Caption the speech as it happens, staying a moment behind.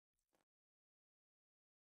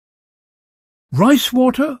Rice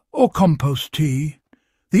water or compost tea?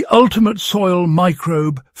 The ultimate soil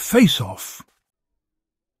microbe face-off.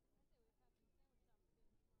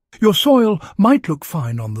 Your soil might look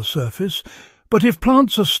fine on the surface, but if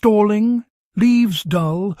plants are stalling, leaves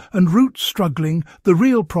dull and roots struggling, the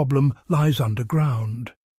real problem lies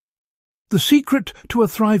underground. The secret to a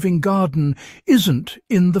thriving garden isn't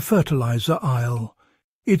in the fertilizer aisle.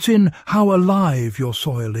 It's in how alive your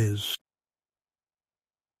soil is.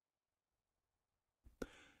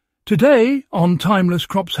 Today, on Timeless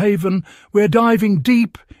Crops Haven, we're diving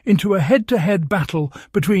deep into a head-to-head battle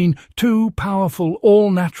between two powerful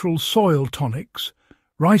all-natural soil tonics,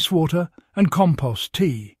 rice water and compost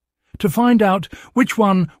tea, to find out which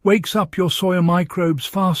one wakes up your soil microbes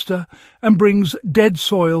faster and brings dead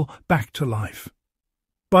soil back to life.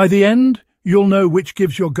 By the end, you'll know which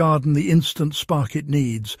gives your garden the instant spark it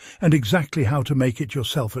needs and exactly how to make it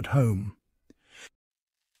yourself at home.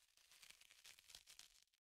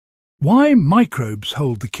 Why microbes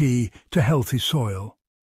hold the key to healthy soil?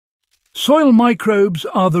 Soil microbes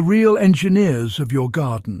are the real engineers of your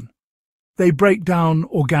garden. They break down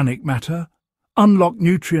organic matter, unlock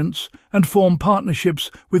nutrients, and form partnerships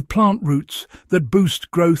with plant roots that boost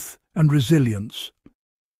growth and resilience.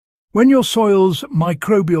 When your soil's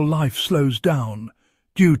microbial life slows down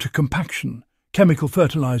due to compaction, chemical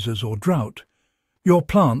fertilizers or drought, your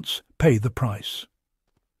plants pay the price.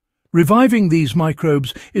 Reviving these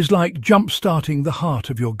microbes is like jump-starting the heart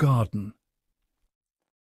of your garden.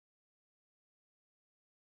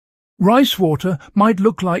 Rice water might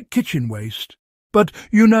look like kitchen waste, but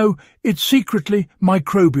you know it's secretly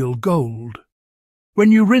microbial gold.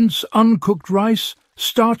 When you rinse uncooked rice,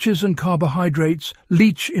 starches and carbohydrates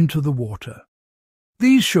leach into the water.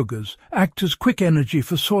 These sugars act as quick energy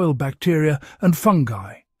for soil bacteria and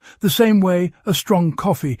fungi, the same way a strong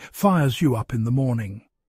coffee fires you up in the morning.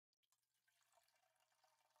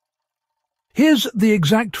 Here's the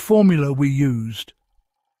exact formula we used.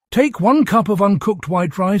 Take 1 cup of uncooked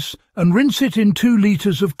white rice and rinse it in 2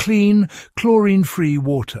 litres of clean, chlorine-free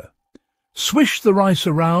water. Swish the rice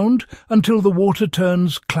around until the water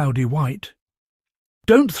turns cloudy white.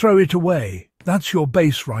 Don't throw it away, that's your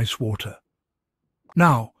base rice water.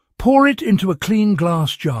 Now, pour it into a clean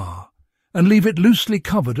glass jar and leave it loosely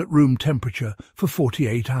covered at room temperature for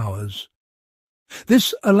 48 hours.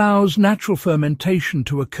 This allows natural fermentation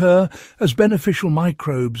to occur as beneficial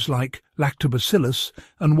microbes like lactobacillus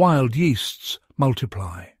and wild yeasts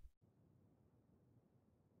multiply.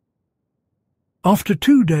 After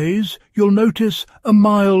 2 days, you'll notice a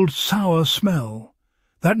mild sour smell.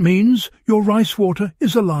 That means your rice water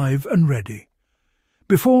is alive and ready.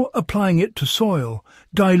 Before applying it to soil,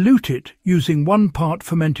 dilute it using 1 part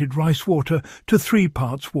fermented rice water to 3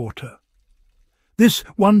 parts water. This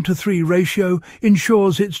 1:3 ratio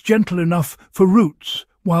ensures it's gentle enough for roots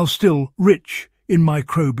while still rich in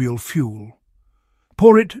microbial fuel.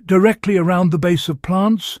 Pour it directly around the base of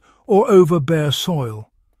plants or over bare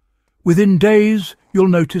soil. Within days, you'll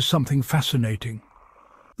notice something fascinating.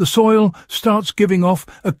 The soil starts giving off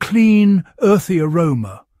a clean, earthy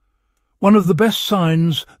aroma, one of the best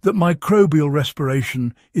signs that microbial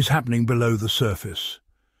respiration is happening below the surface.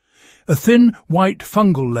 A thin white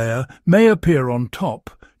fungal layer may appear on top,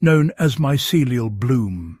 known as mycelial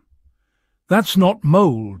bloom. That's not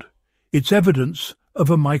mould, it's evidence of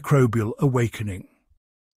a microbial awakening.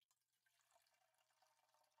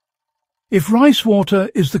 If rice water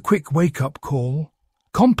is the quick wake-up call,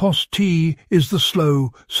 compost tea is the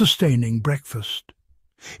slow, sustaining breakfast.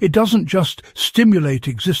 It doesn't just stimulate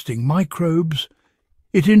existing microbes,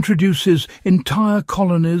 it introduces entire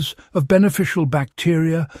colonies of beneficial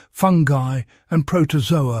bacteria, fungi and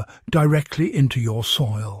protozoa directly into your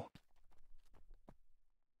soil.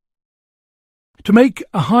 To make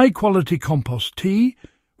a high-quality compost tea,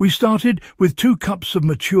 we started with 2 cups of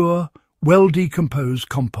mature, well-decomposed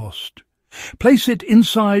compost. Place it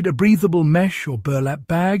inside a breathable mesh or burlap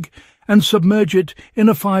bag and submerge it in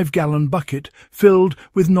a 5-gallon bucket filled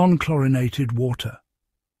with non-chlorinated water.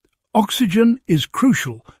 Oxygen is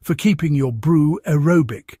crucial for keeping your brew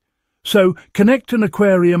aerobic, so connect an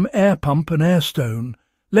aquarium air pump and air stone,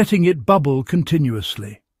 letting it bubble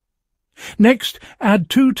continuously. Next, add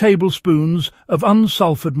 2 tablespoons of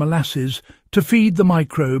unsulfured molasses to feed the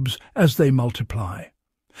microbes as they multiply.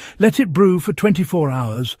 Let it brew for 24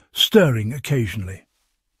 hours, stirring occasionally.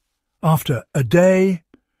 After a day,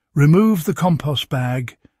 remove the compost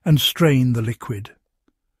bag and strain the liquid.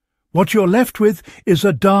 What you're left with is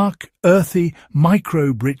a dark, earthy,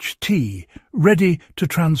 microbe-rich tea, ready to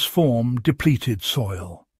transform depleted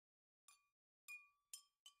soil.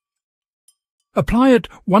 Apply it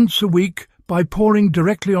once a week by pouring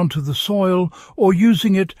directly onto the soil or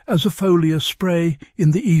using it as a foliar spray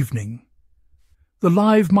in the evening. The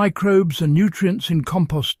live microbes and nutrients in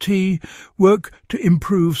compost tea work to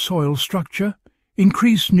improve soil structure,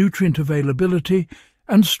 increase nutrient availability,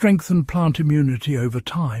 and strengthen plant immunity over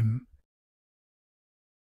time.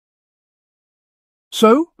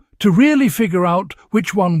 So, to really figure out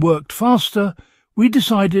which one worked faster, we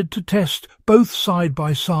decided to test both side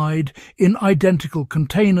by side in identical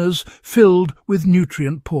containers filled with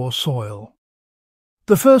nutrient-poor soil.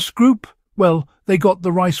 The first group, well, they got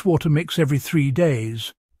the rice water mix every 3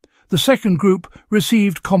 days. The second group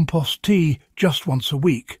received compost tea just once a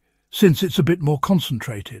week, since it's a bit more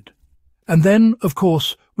concentrated. And then, of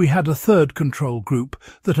course, we had a third control group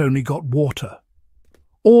that only got water.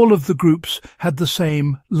 All of the groups had the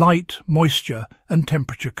same light, moisture and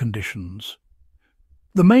temperature conditions.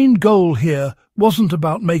 The main goal here wasn't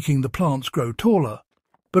about making the plants grow taller,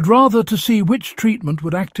 but rather to see which treatment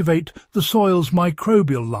would activate the soil's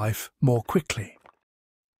microbial life more quickly.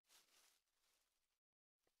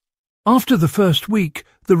 After the first week,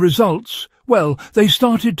 the results, well, they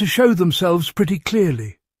started to show themselves pretty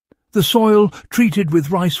clearly. The soil treated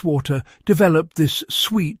with rice water developed this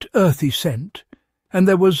sweet, earthy scent, and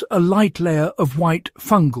there was a light layer of white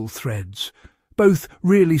fungal threads, both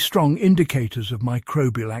really strong indicators of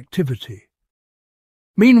microbial activity.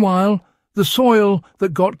 Meanwhile, the soil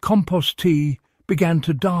that got compost tea began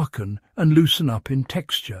to darken and loosen up in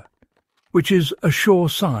texture, which is a sure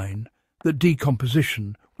sign that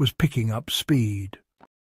decomposition was picking up speed.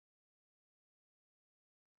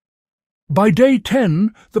 By day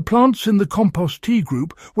 10, the plants in the compost tea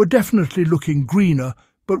group were definitely looking greener,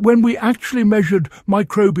 but when we actually measured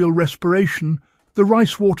microbial respiration, the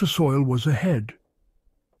rice water soil was ahead.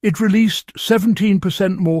 It released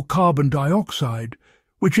 17% more carbon dioxide,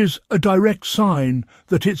 which is a direct sign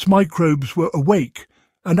that its microbes were awake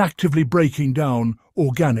and actively breaking down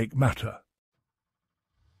organic matter.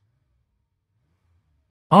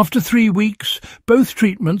 After 3 weeks, both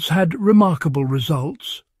treatments had remarkable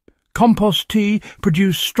results. Compost tea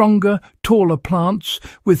produced stronger, taller plants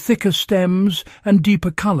with thicker stems and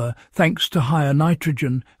deeper colour thanks to higher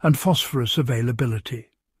nitrogen and phosphorus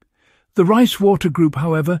availability. The rice water group,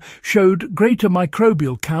 however, showed greater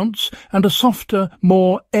microbial counts and a softer,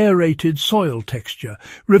 more aerated soil texture,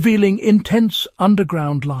 revealing intense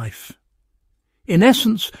underground life. In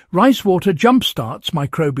essence, rice water jump-starts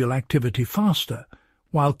microbial activity faster,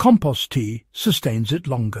 while compost tea sustains it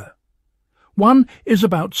longer. One is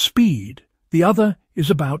about speed, the other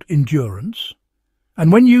is about endurance.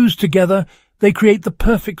 And when used together, they create the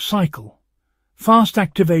perfect cycle. Fast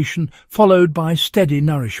activation followed by steady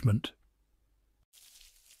nourishment.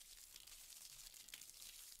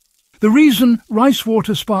 The reason rice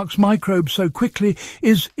water sparks microbes so quickly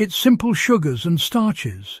is its simple sugars and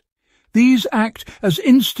starches. These act as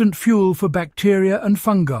instant fuel for bacteria and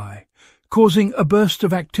fungi, causing a burst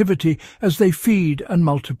of activity as they feed and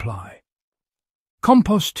multiply.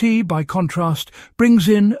 Compost tea, by contrast, brings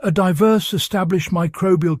in a diverse established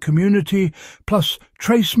microbial community, plus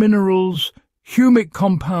trace minerals, humic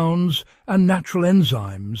compounds and natural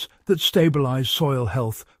enzymes that stabilize soil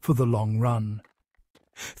health for the long run.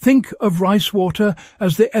 Think of rice water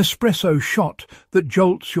as the espresso shot that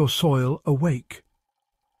jolts your soil awake.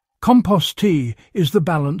 Compost tea is the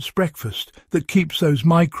balanced breakfast that keeps those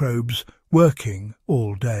microbes working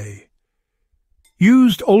all day.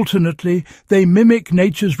 Used alternately, they mimic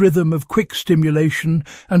nature's rhythm of quick stimulation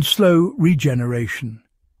and slow regeneration.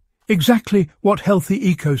 Exactly what healthy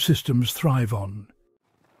ecosystems thrive on.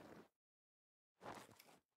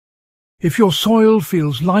 If your soil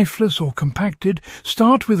feels lifeless or compacted,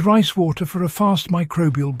 start with rice water for a fast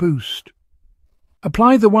microbial boost.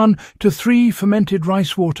 Apply the 1 to 3 fermented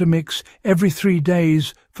rice water mix every 3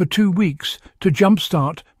 days for 2 weeks to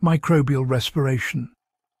jumpstart microbial respiration.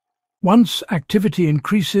 Once activity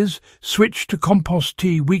increases, switch to compost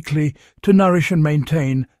tea weekly to nourish and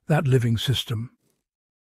maintain that living system.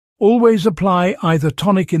 Always apply either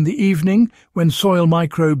tonic in the evening when soil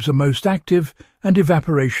microbes are most active and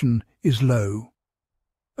evaporation is low.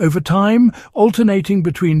 Over time, alternating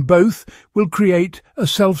between both will create a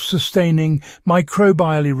self-sustaining,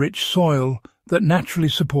 microbially rich soil that naturally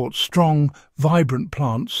supports strong, vibrant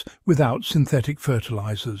plants without synthetic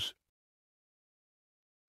fertilizers.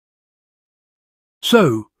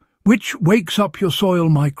 So, which wakes up your soil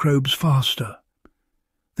microbes faster?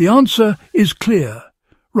 The answer is clear.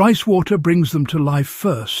 Rice water brings them to life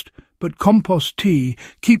first, but compost tea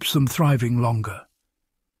keeps them thriving longer.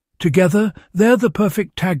 Together, they're the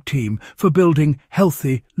perfect tag team for building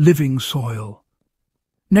healthy, living soil.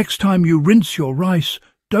 Next time you rinse your rice,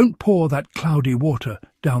 don't pour that cloudy water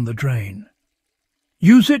down the drain.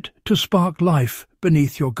 Use it to spark life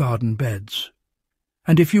beneath your garden beds.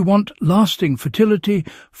 And if you want lasting fertility,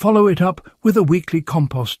 follow it up with a weekly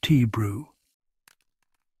compost tea brew.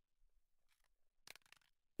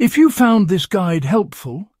 If you found this guide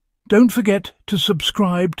helpful, don't forget to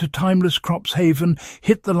subscribe to Timeless Crops Haven,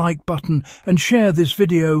 hit the like button and share this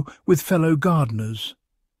video with fellow gardeners.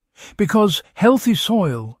 Because healthy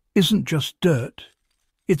soil isn't just dirt,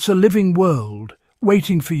 it's a living world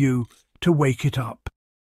waiting for you to wake it up.